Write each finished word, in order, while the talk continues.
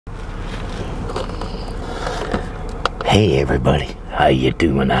Hey everybody, how you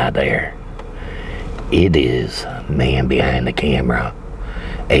doing out there? It is man behind the camera,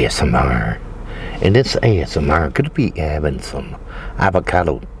 ASMR, and this ASMR could be having some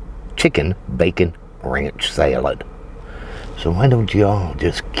avocado chicken bacon ranch salad. So why don't you all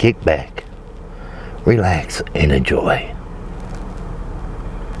just kick back, relax, and enjoy.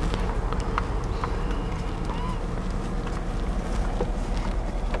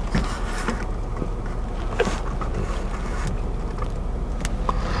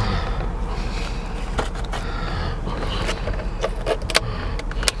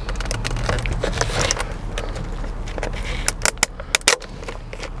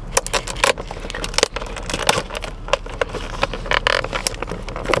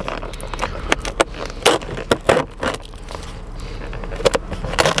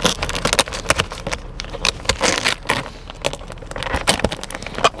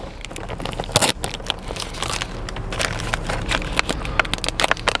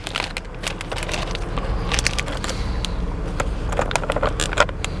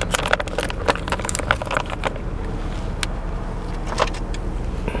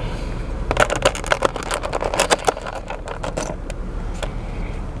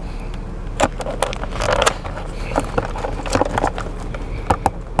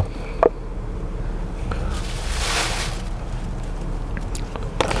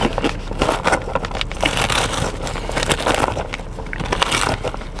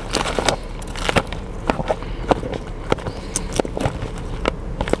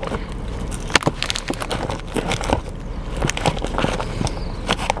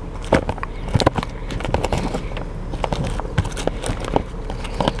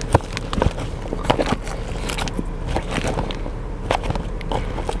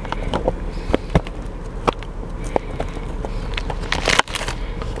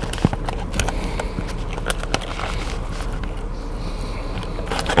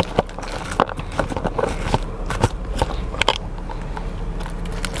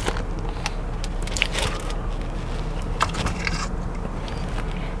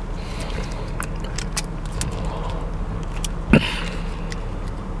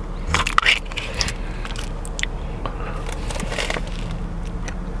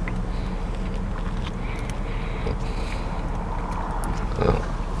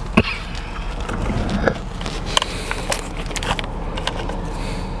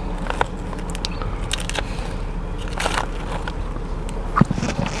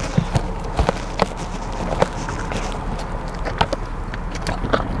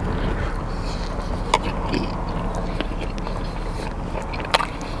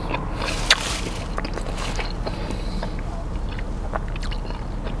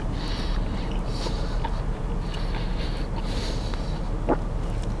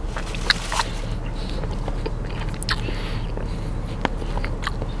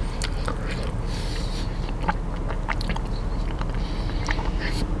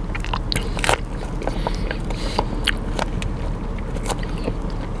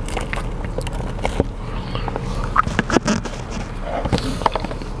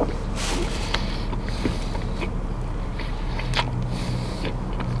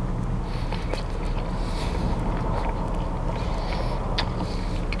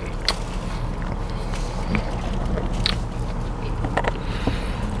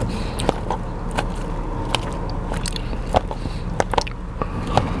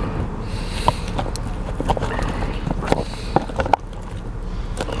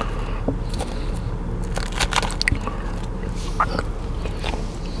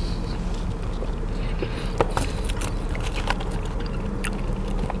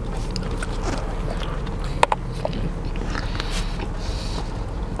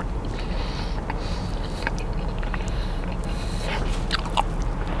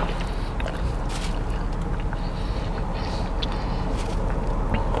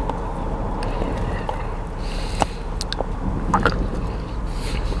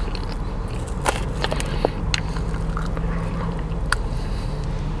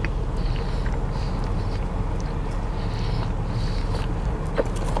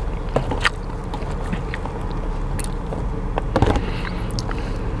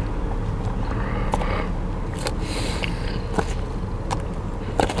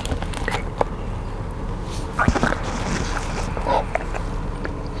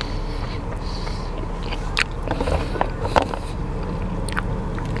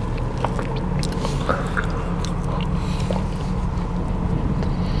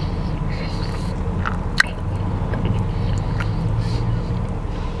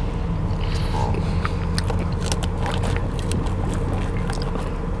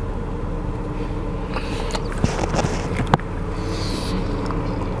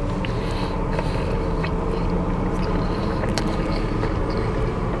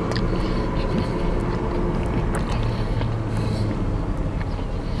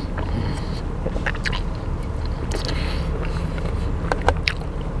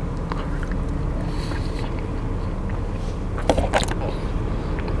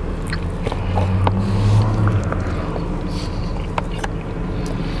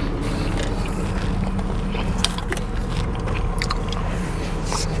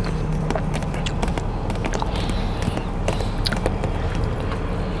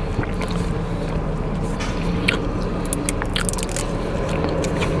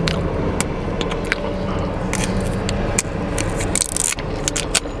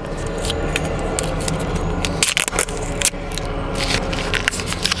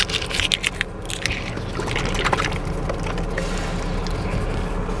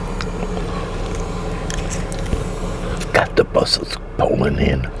 buses pulling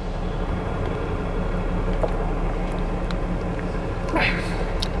in.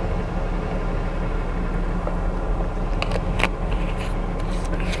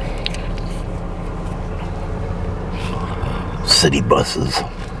 City buses.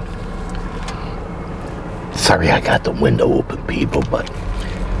 Sorry I got the window open, people, but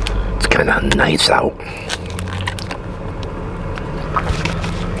it's kind of nice out.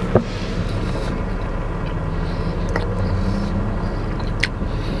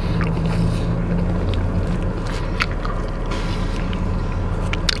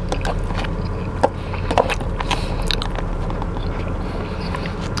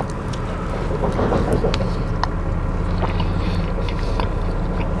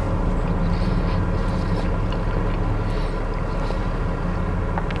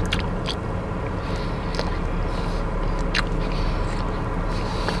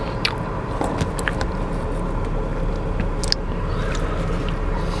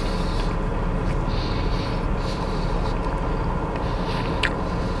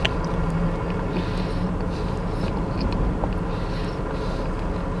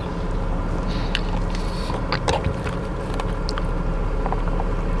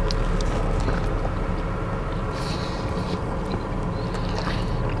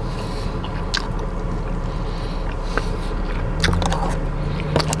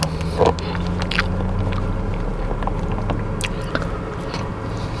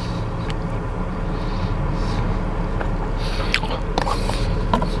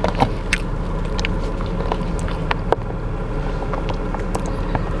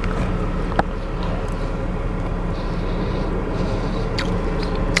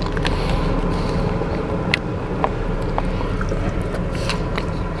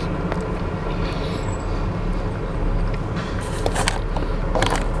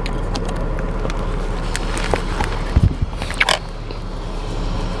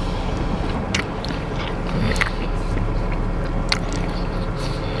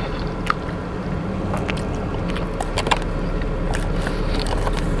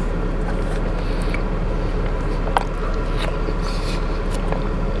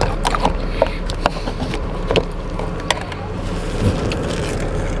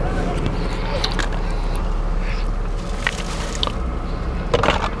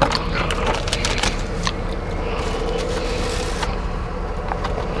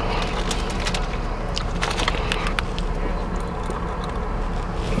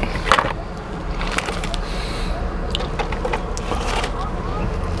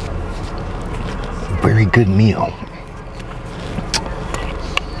 Very good meal.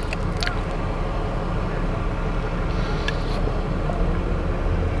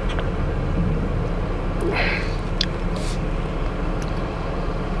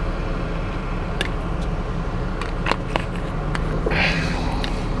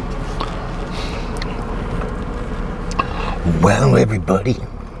 Well, everybody,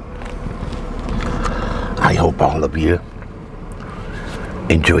 I hope all of you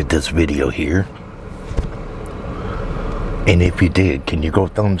enjoyed this video here. And if you did, can you go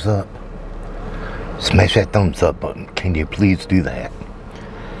thumbs up? Smash that thumbs up button. Can you please do that?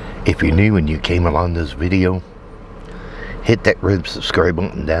 If you're new and you came along this video, hit that red subscribe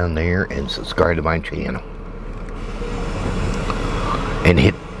button down there and subscribe to my channel.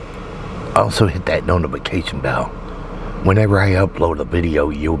 And also hit that notification bell. Whenever I upload a video,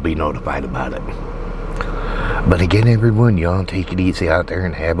 you'll be notified about it. But again, everyone, y'all take it easy out there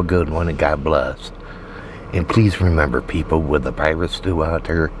and have a good one, and God bless. And please remember, people, with the virus still out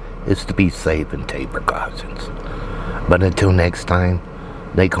there, is to be safe and take precautions. But until next time,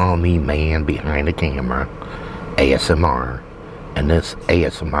 they call me Man Behind the Camera, ASMR, and this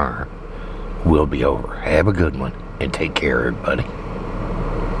ASMR will be over. Have a good one, and take care, everybody.